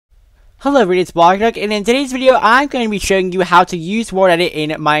Hello everybody, it's Blocky, and in today's video, I'm going to be showing you how to use WorldEdit in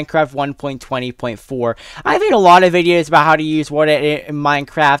Minecraft 1.20.4. I've made a lot of videos about how to use WorldEdit in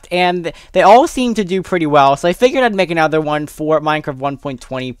Minecraft, and they all seem to do pretty well, so I figured I'd make another one for Minecraft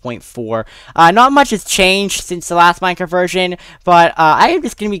 1.20.4. Not much has changed since the last Minecraft version, but I am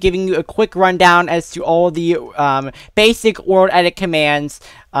just going to be giving you a quick rundown as to all the basic WorldEdit commands.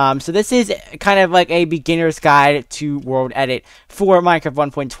 So this is kind of like a beginner's guide to WorldEdit for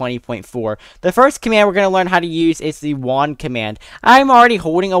Minecraft 1.20.4. The first command we're going to learn how to use is the wand command. I'm already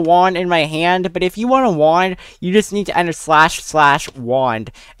holding a wand in my hand, but if you want a wand, you just need to enter /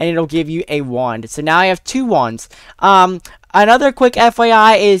 wand, and it'll give you a wand. So now I have two wands. Another quick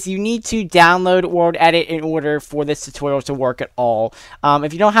FYI is you need to download WorldEdit in order for this tutorial to work at all.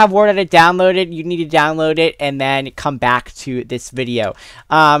 If you don't have WorldEdit downloaded, you need to download it and then come back to this video.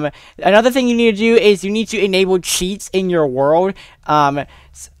 Another thing you need to do is you need to enable cheats in your world.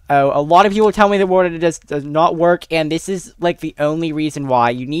 A lot of people tell me that WorldEdit does not work, and this is like the only reason why.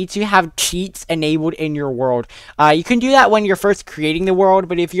 You need to have cheats enabled in your world. You can do that when you're first creating the world,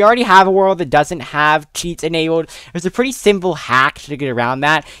 but if you already have a world that doesn't have cheats enabled, there's a pretty simple hack to get around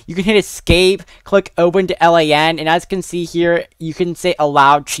that. You can hit escape, click open to LAN, and as you can see here, you can say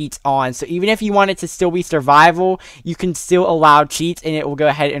allow cheats on. So even if you want it to still be survival, you can still allow cheats, and it will go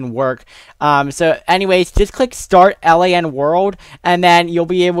ahead and work. So anyways, just click start LAN world, and then you'll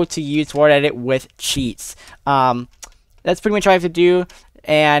be able to use WorldEdit with cheats. That's pretty much all I have to do,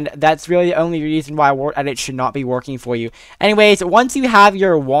 and that's really the only reason why WorldEdit should not be working for you. Anyways, once you have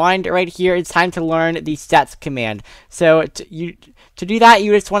your wand right here, it's time to learn the sets command. So to do that,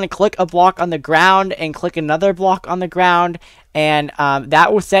 you just want to click a block on the ground and click another block on the ground, and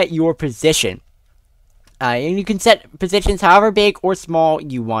that will set your position. And you can set positions however big or small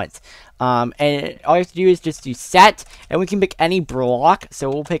you want. And all you have to do is just do set, and we can pick any block. So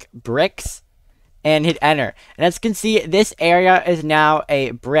we'll pick bricks and hit enter. And as you can see, this area is now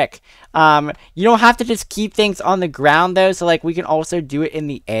a brick. You don't have to just keep things on the ground though. So like we can also do it in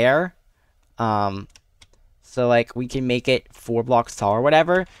the air. So like we can make it 4 blocks tall or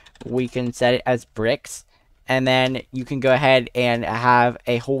whatever. We can set it as bricks, and then you can go ahead and have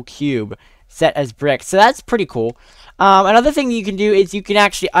a whole cube set as bricks. So that's pretty cool. Another thing that you can do is you can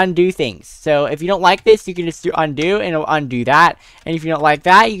actually undo things. So if you don't like this, you can just do undo, and it'll undo that. And if you don't like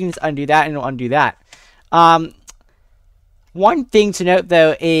that, you can just undo that, and it'll undo that. One thing to note,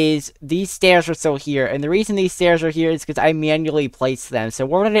 though, is these stairs are still here. And the reason these stairs are here is because I manually placed them. So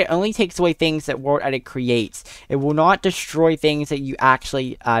WorldEdit only takes away things that WorldEdit creates. It will not destroy things that you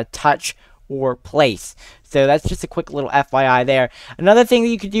actually touch or place. So that's just a quick little FYI there. Another thing that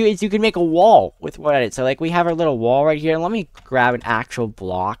you could do is you can make a wall with WorldEdit. So like we have our little wall right here. Let me grab an actual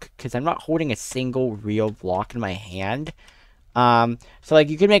block, because I'm not holding a single real block in my hand. So like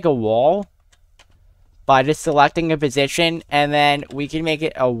you can make a wall by just selecting a position, and then we can make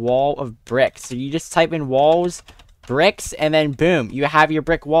it a wall of bricks. So you just type in walls, bricks, and then boom, you have your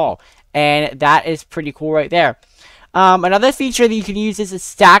brick wall. And that is pretty cool right there. Another feature that you can use is a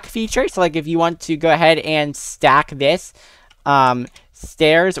stack feature. So like if you want to go ahead and stack this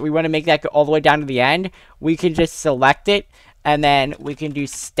stairs, we want to make that go all the way down to the end, we can just select it, and then we can do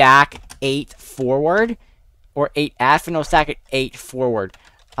stack 8 forward or 8F, and it'll stack it 8 forward.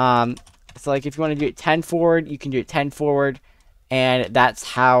 So like if you want to do it 10 forward, you can do it 10 forward, and that's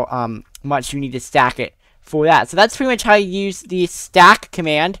how much you need to stack it for that. So that's pretty much how you use the stack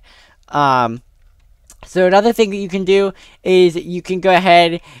command. So another thing that you can do is you can go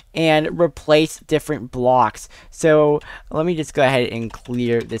ahead and replace different blocks. So let me just go ahead and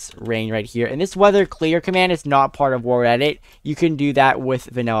clear this rain right here. And this weather clear command is not part of WorldEdit. You can do that with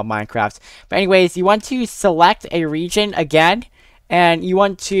vanilla Minecraft. But anyways, you want to select a region again, and you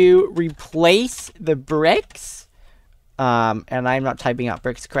want to replace the bricks. And I'm not typing out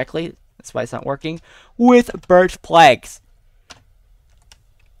bricks correctly. That's why it's not working. With birch planks.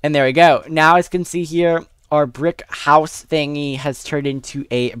 And there we go. Now, as you can see here, our brick house thingy has turned into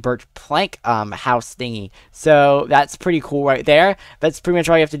a birch plank house thingy. So that's pretty cool right there. That's pretty much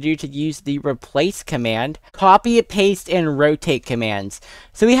all you have to do to use the replace command. Copy, paste, and rotate commands.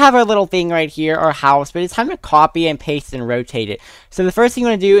 So we have our little thing right here, our house, but it's time to copy and paste and rotate it. So the first thing you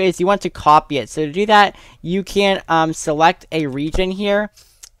want to do is you want to copy it. So to do that, you can select a region here.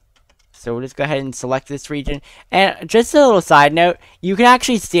 So we'll just go ahead and select this region. And just a little side note, you can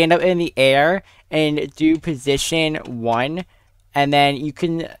actually stand up in the air and do position 1. And then you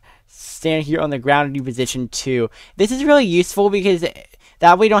can stand here on the ground and do position 2. This is really useful because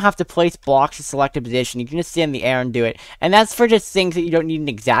that way you don't have to place blocks to select a position. You can just stand in the air and do it. And that's for just things that you don't need an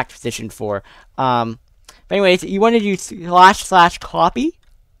exact position for. But anyways, you want to do // copy.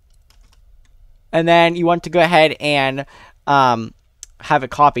 and then you want to go ahead and have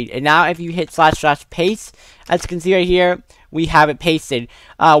it copied. And now if you hit / paste, as you can see right here, we have it pasted.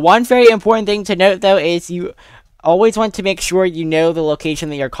 One very important thing to note though is you always want to make sure you know the location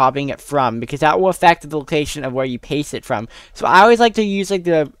that you're copying it from, because that will affect the location of where you paste it from. So I always like to use like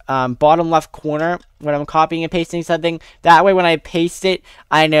the bottom left corner when I'm copying and pasting something. That way when I paste it,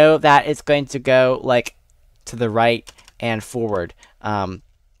 I know that it's going to go like to the right and forward,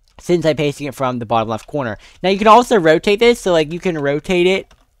 since I'm pasting it from the bottom left corner. Now you can also rotate this, so like you can rotate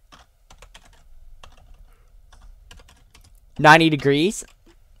it 90 degrees.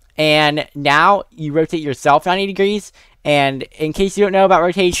 And now you rotate yourself 90 degrees. And in case you don't know about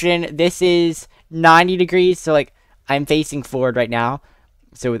rotation, this is 90 degrees. So like I'm facing forward right now.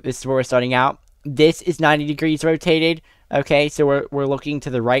 So this is where we're starting out. This is 90 degrees rotated. Okay, so we're looking to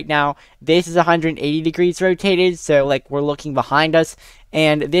the right now. This is 180 degrees rotated. So like we're looking behind us.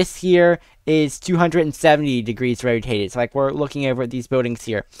 And this here is 270 degrees rotated. So like we're looking over at these buildings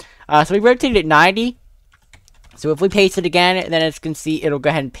here. So we rotated it 90. So if we paste it again, then as you can see, it'll go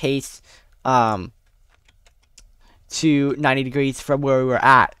ahead and paste to 90 degrees from where we were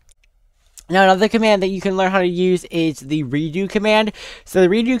at. Now, another command that you can learn how to use is the redo command. So the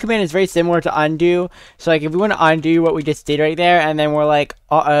redo command is very similar to undo. So like if we want to undo what we just did right there, and then we're like,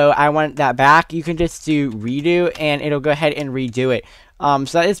 uh-oh, I want that back, you can just do redo, and it'll go ahead and redo it.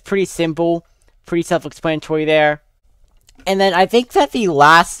 So that is pretty simple, pretty self-explanatory there. And then I think that the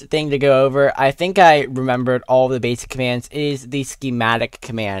last thing to go over, I think I remembered all the basic commands, is the schematic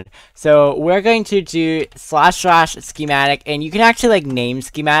command. So we're going to do / schematic, and you can actually like name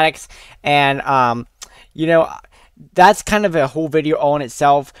schematics, and you know, that's kind of a whole video all in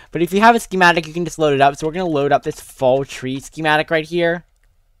itself. But if you have a schematic, you can just load it up. So we're going to load up this fall tree schematic right here.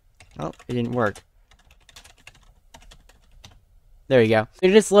 Oh, it didn't work. There we go. So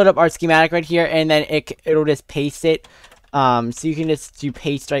just load up our schematic right here, and then it'll just paste it. So you can just do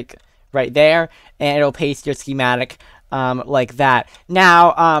paste right there, and it'll paste your schematic like that.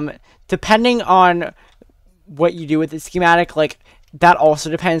 Now, depending on what you do with the schematic, like that also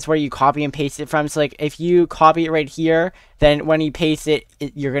depends where you copy and paste it from. So like if you copy it right here, then when you paste it,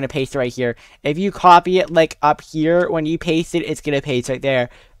 you're gonna paste it right here. If you copy it like up here, when you paste it, it's gonna paste right there.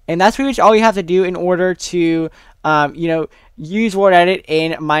 And that's pretty much all you have to do in order to, you know, use WorldEdit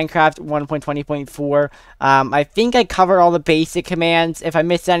in Minecraft 1.20.4. I think I covered all the basic commands. If I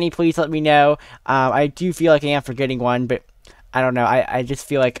missed any, please let me know. I do feel like I am forgetting one, but I don't know. I just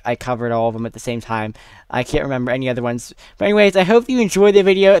feel like I covered all of them at the same time. I can't remember any other ones. But anyways, I hope you enjoyed the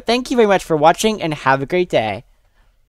video. Thank you very much for watching, and have a great day.